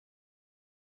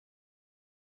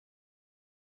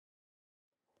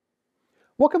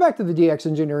Welcome back to the DX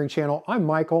Engineering channel. I'm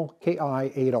Michael,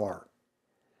 KI8R.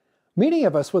 Many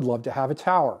of us would love to have a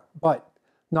tower, but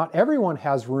not everyone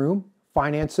has room,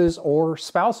 finances, or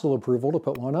spousal approval to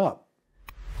put one up.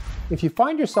 If you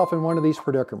find yourself in one of these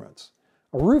predicaments,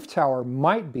 a roof tower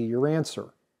might be your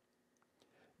answer.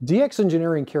 DX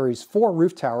Engineering carries 4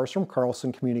 roof towers from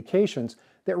Carlson Communications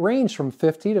that range from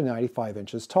 50 to 95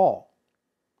 inches tall.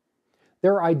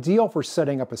 They're ideal for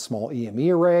setting up a small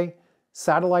EME array,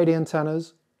 satellite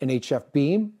antennas, an HF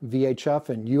beam, VHF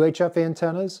and UHF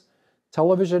antennas,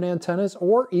 television antennas,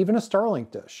 or even a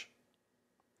Starlink dish.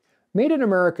 Made in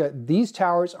America, these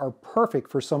towers are perfect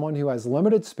for someone who has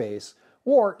limited space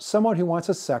or someone who wants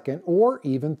a second or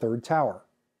even third tower.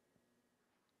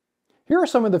 Here are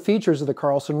some of the features of the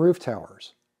Carlson roof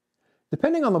towers.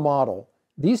 Depending on the model,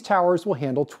 these towers will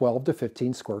handle 12 to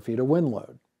 15 square feet of wind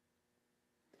load.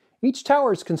 Each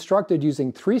tower is constructed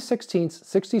using 3/16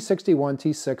 6061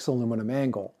 T6 aluminum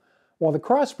angle, while the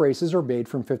cross braces are made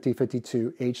from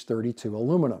 5052 H32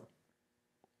 aluminum.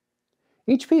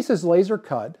 Each piece is laser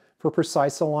cut for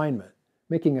precise alignment,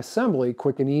 making assembly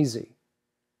quick and easy.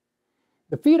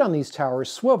 The feet on these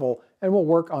towers swivel and will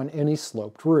work on any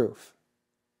sloped roof.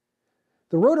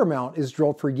 The rotor mount is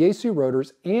drilled for Yaesu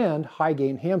rotors and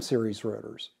high-gain ham series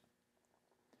rotors.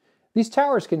 These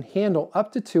towers can handle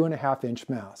up to 2.5-inch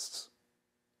masts.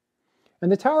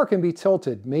 And the tower can be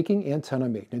tilted, making antenna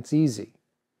maintenance easy.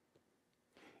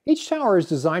 Each tower is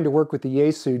designed to work with the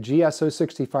Yaesu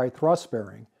GS065 thrust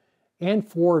bearing, and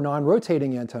for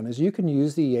non-rotating antennas, you can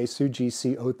use the Yaesu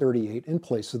GC038 in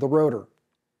place of the rotor.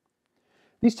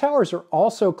 These towers are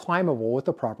also climbable with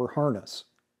the proper harness.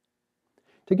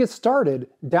 To get started,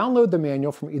 download the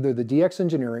manual from either the DX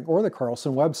Engineering or the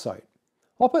Carlson website.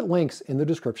 I'll put links in the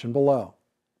description below.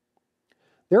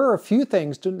 There are a few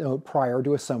things to note prior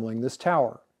to assembling this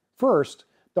tower. First,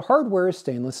 the hardware is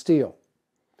stainless steel.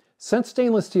 Since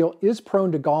stainless steel is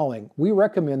prone to galling, we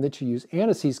recommend that you use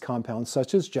anti-seize compounds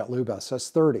such as JetLube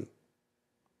SS30.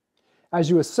 As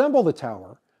you assemble the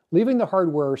tower, leaving the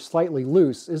hardware slightly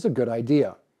loose is a good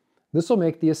idea. This will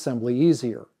make the assembly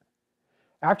easier.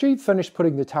 After you've finished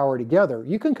putting the tower together,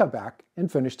 you can come back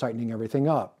and finish tightening everything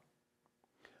up.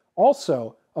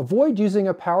 Also, avoid using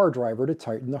a power driver to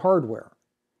tighten the hardware.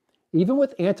 Even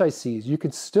with anti-seize, you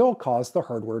can still cause the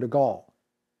hardware to gall.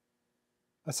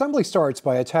 Assembly starts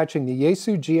by attaching the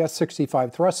Yaesu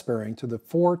GS65 thrust bearing to the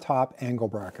 4 top angle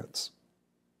brackets.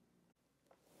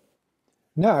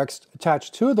 Next,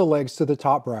 attach 2 of the legs to the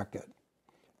top bracket.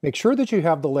 Make sure that you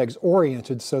have the legs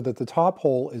oriented so that the top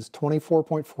hole is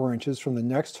 24.4 inches from the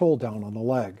next hole down on the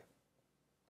leg.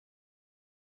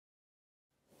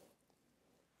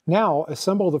 Now,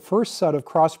 assemble the first set of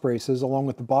cross braces along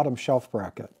with the bottom shelf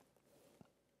bracket.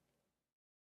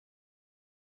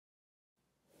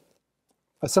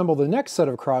 Assemble the next set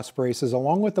of cross braces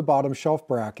along with the bottom shelf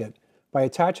bracket by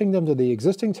attaching them to the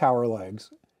existing tower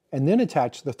legs, and then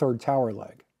attach the third tower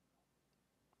leg.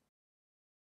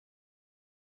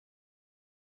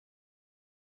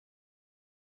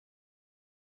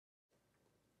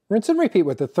 Rinse and repeat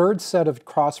with the third set of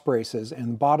cross braces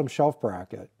and bottom shelf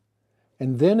bracket,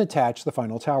 and then attach the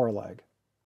final tower leg.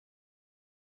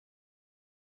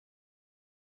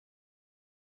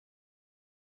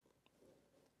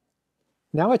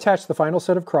 Now attach the final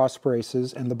set of cross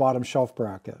braces and the bottom shelf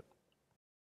bracket.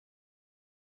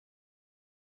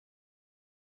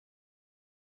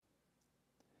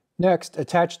 Next,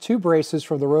 attach 2 braces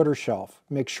for the rotor shelf.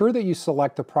 Make sure that you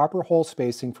select the proper hole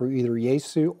spacing for either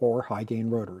Yaesu or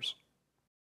high-gain rotors.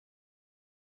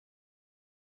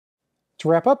 To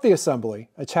wrap up the assembly,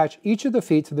 attach each of the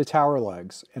feet to the tower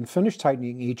legs and finish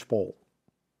tightening each bolt.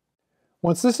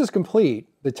 Once this is complete,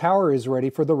 the tower is ready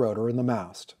for the rotor and the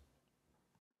mast.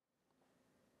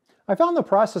 I found the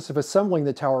process of assembling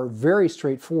the tower very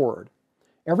straightforward.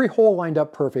 Every hole lined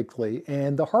up perfectly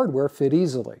and the hardware fit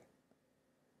easily.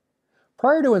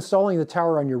 Prior to installing the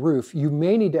tower on your roof, you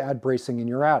may need to add bracing in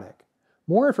your attic.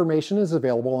 More information is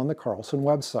available on the Carlson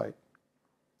website.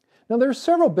 Now, there are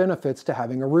several benefits to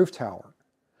having a roof tower.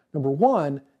 Number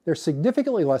one, they're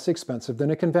significantly less expensive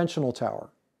than a conventional tower.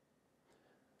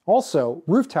 Also,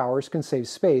 roof towers can save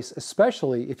space,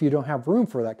 especially if you don't have room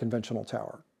for that conventional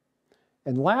tower.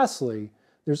 And lastly,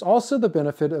 there's also the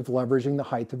benefit of leveraging the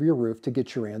height of your roof to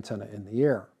get your antenna in the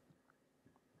air.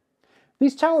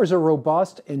 These towers are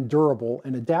robust and durable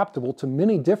and adaptable to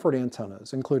many different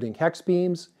antennas, including hex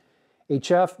beams,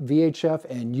 HF, VHF,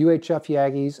 and UHF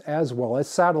Yagis, as well as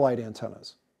satellite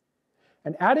antennas.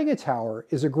 And adding a tower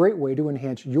is a great way to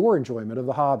enhance your enjoyment of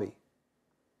the hobby.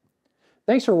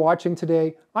 Thanks for watching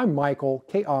today. I'm Michael,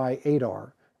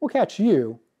 KI8R. We'll catch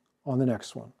you on the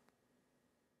next one.